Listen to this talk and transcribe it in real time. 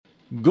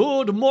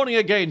Good morning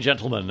again,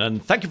 gentlemen,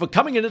 and thank you for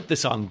coming in at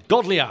this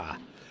ungodly hour.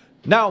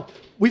 Now,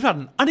 we've had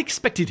an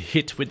unexpected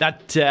hit with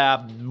that,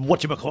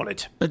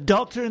 whatchamacallit. A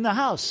doctor in the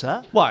house,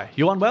 sir? Why,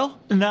 you unwell?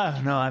 No,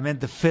 I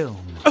meant the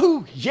film.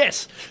 Oh,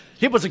 yes,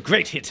 it was a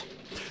great hit.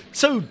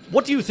 So,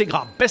 what do you think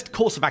our best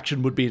course of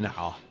action would be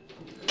now?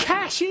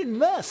 Cash in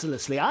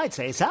mercilessly, I'd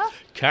say, sir.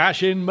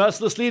 Cash in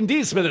mercilessly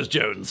indeed, Smithers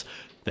Jones.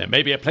 There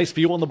may be a place for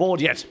you on the board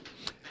yet.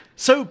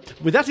 So,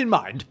 with that in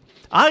mind,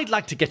 I'd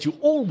like to get you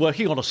all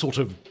working on a sort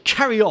of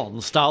carry-on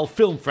style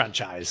film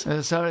franchise.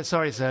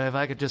 Sorry, sir, if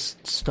I could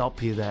just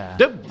stop you there.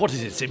 What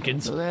is it,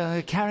 Simpkins?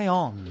 Carry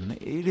on.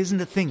 It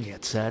isn't a thing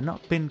yet, sir.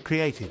 Not been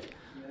created.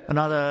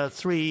 Another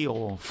 3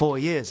 or 4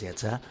 years yet,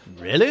 sir.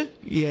 Really?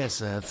 Yes,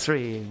 sir.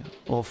 3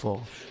 or 4.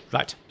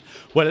 Right.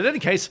 Well, in any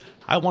case,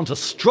 I want a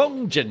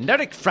strong,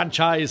 generic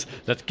franchise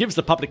that gives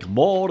the public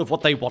more of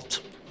what they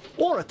want.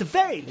 Or at the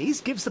very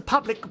least, gives the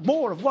public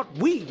more of what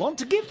we want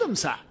to give them,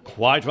 sir.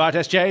 Quite right,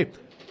 SJ.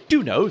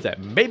 Do know there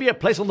may be a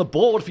place on the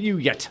board for you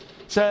yet.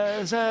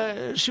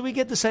 Sir, should we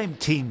get the same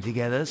team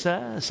together,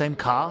 sir? Same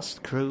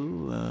cast,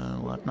 crew,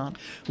 whatnot?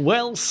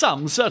 Well,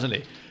 some,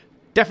 certainly.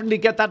 Definitely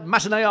get that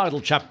matinee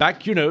idol chap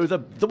back, you know,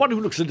 the one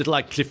who looks a little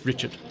like Cliff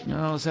Richard.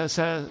 No,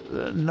 sir,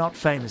 not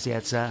famous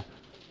yet, sir.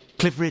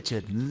 Cliff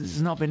Richard has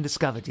not been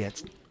discovered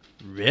yet.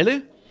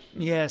 Really?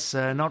 Yes,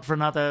 not for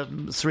another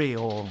 3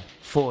 or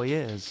 4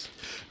 years.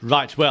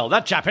 Right, well,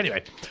 that chap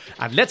anyway.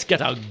 And let's get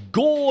a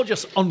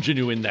gorgeous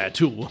ingenue in there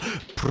too,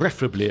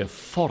 preferably a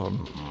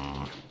foreign.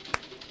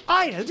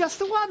 I know just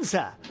the one,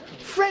 sir.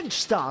 French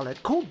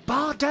starlet called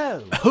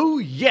Bardot. Oh,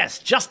 yes,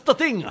 just the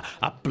thing.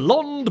 A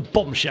blonde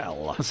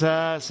bombshell.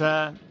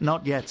 Sir,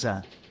 not yet,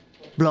 sir.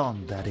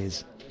 Blonde, that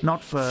is.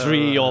 Not for...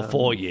 3 or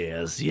 4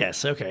 years,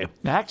 yes, OK.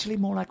 Actually,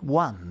 more like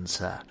 1,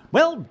 sir.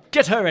 Well,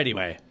 get her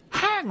anyway.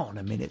 Hang on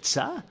a minute,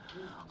 sir.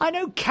 I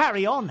know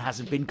Carry On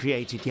hasn't been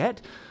created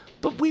yet,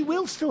 but we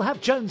will still have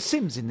Joan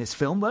Sims in this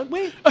film, won't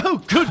we? Oh,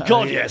 good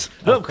God, yes.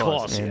 Of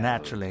course. Yeah, Yeah.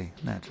 Naturally.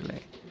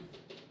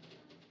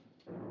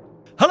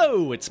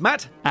 Hello, it's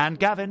Matt. And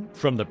Gavin.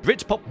 From the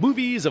Britpop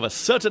Movies of a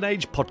Certain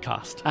Age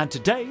podcast. And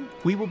today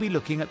we will be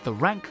looking at the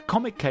rank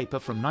comic caper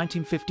from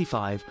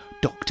 1955,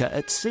 Doctor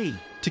at Sea.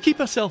 To keep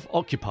herself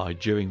occupied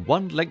during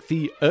one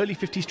lengthy early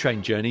 50s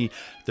train journey,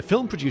 the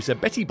film producer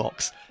Betty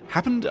Box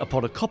happened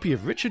upon a copy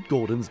of Richard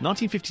Gordon's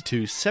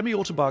 1952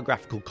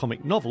 semi-autobiographical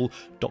comic novel,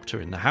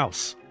 Doctor in the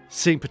House.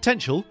 Seeing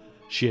potential,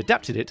 she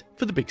adapted it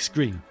for the big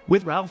screen.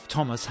 With Ralph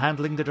Thomas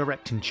handling the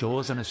directing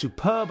chores and a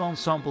superb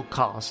ensemble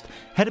cast,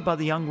 headed by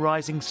the young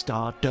rising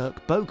star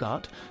Dirk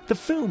Bogarde, the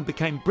film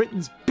became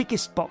Britain's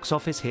biggest box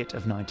office hit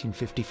of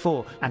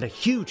 1954 and a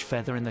huge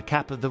feather in the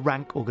cap of the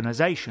Rank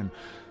organisation.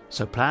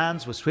 So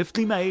plans were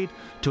swiftly made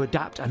to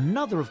adapt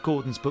another of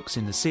Gordon's books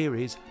in the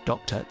series,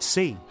 Doctor at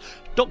Sea.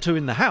 Doctor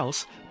in the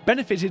House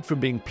benefited from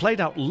being played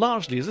out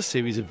largely as a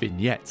series of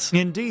vignettes.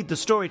 Indeed, the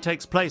story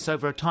takes place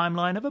over a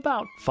timeline of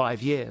about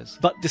 5 years.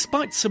 But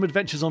despite some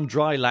adventures on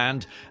dry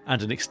land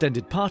and an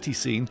extended party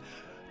scene,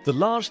 the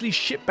largely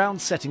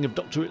shipbound setting of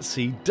Doctor at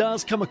Sea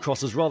does come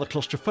across as rather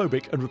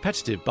claustrophobic and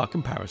repetitive by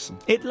comparison.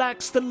 It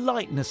lacks the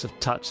lightness of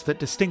touch that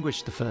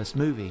distinguished the first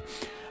movie.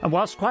 And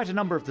whilst quite a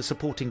number of the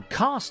supporting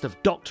cast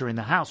of Doctor in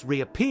the House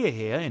reappear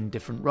here in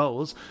different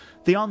roles,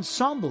 the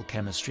ensemble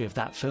chemistry of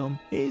that film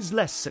is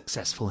less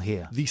successful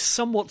here. The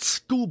somewhat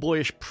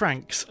schoolboyish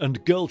pranks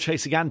and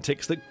girl-chasing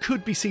antics that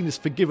could be seen as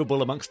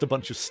forgivable amongst a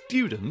bunch of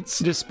students,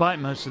 despite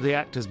most of the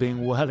actors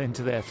being well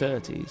into their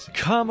 30s,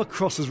 come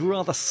across as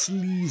rather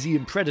sleazy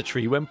and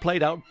predatory when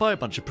played out by a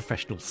bunch of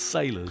professional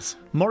sailors.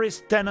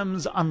 Maurice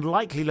Denham's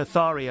unlikely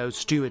Lothario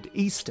Stuart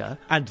Easter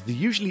and the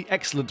usually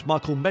excellent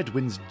Michael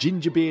Medwin's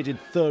ginger-bearded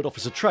third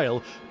officer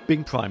Trail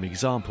being prime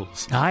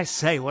examples. I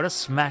say, what a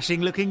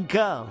smashing-looking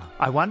girl.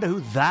 I wonder who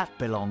that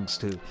belongs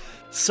to.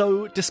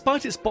 So,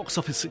 despite its box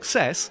office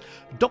success,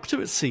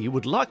 Doctor at Sea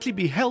would likely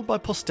be held by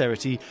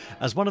posterity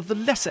as one of the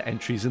lesser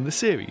entries in the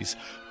series,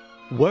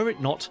 were it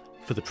not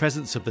for the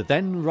presence of the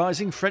then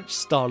rising French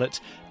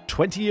starlet,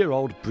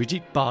 20-year-old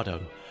Brigitte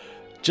Bardot,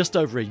 just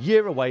over a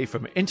year away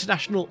from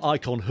international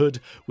iconhood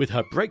with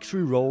her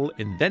breakthrough role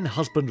in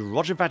then-husband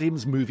Roger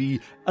Vadim's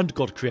movie And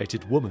God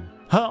Created Woman.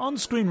 Her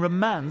on-screen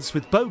romance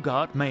with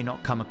Bogart may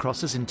not come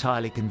across as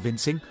entirely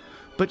convincing,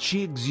 but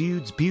she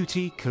exudes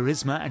beauty,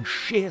 charisma and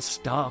sheer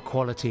star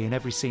quality in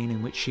every scene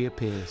in which she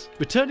appears.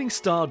 Returning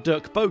star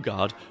Dirk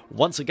Bogarde,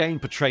 once again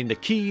portraying the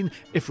keen,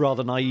 if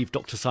rather naive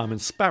Dr. Simon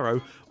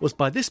Sparrow, was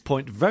by this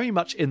point very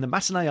much in the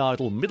matinee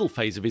idol middle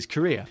phase of his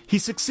career. He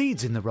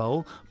succeeds in the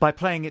role by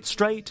playing it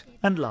straight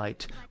and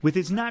light, with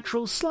his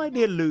natural,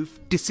 slightly aloof,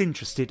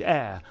 disinterested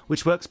air,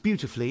 which works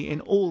beautifully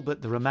in all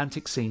but the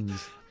romantic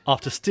scenes.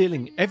 After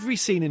stealing every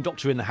scene in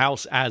Doctor in the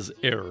House as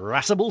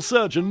irascible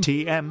surgeon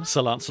TM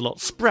Sir Lancelot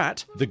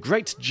Spratt, the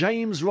great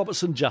James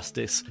Robertson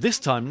Justice this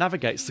time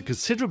navigates the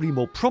considerably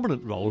more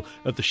prominent role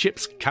of the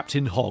ship's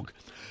Captain Hogg.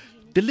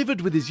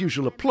 Delivered with his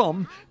usual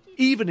aplomb,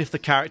 even if the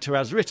character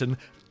as written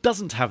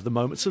doesn't have the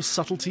moments of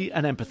subtlety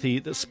and empathy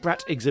that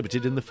Spratt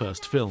exhibited in the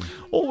first film.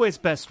 Always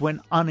best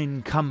when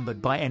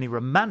unencumbered by any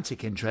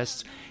romantic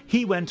interests,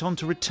 he went on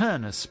to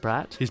return as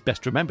Spratt, His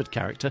best remembered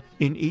character,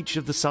 in each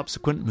of the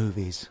subsequent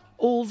movies.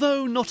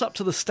 although not up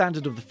to the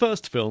standard of the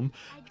first film.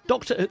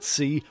 Doctor at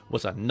Sea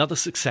was another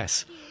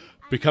success,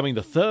 becoming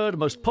the third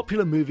most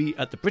popular movie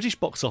at the British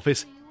box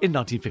office in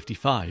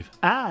 1955.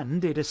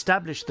 And it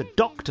established the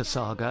Doctor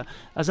saga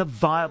as a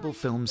viable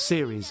film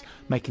series,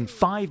 making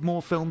 5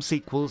 more film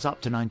sequels up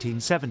to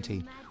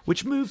 1970,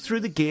 which moved through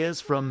the gears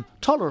from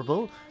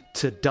tolerable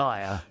to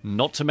dire.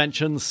 Not to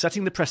mention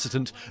setting the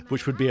precedent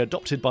which would be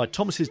adopted by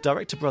Thomas's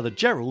director brother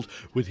Gerald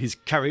with his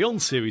Carry On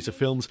series of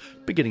films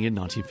beginning in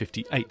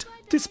 1958.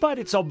 Despite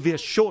its obvious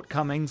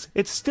shortcomings,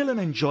 it's still an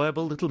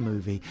enjoyable little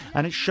movie,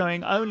 and it's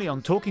showing only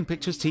on Talking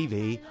Pictures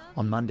TV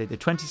on Monday the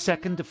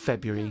 22nd of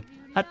February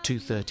at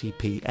 2:30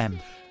 p.m.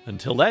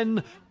 Until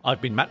then,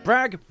 I've been Matt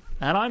Bragg.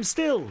 And I'm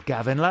still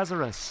Gavin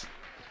Lazarus.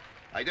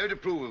 I don't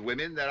approve of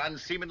women. They're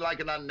unseamanlike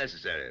and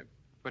unnecessary.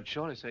 But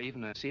surely, sir,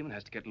 even a seaman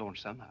has to get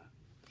launched somehow.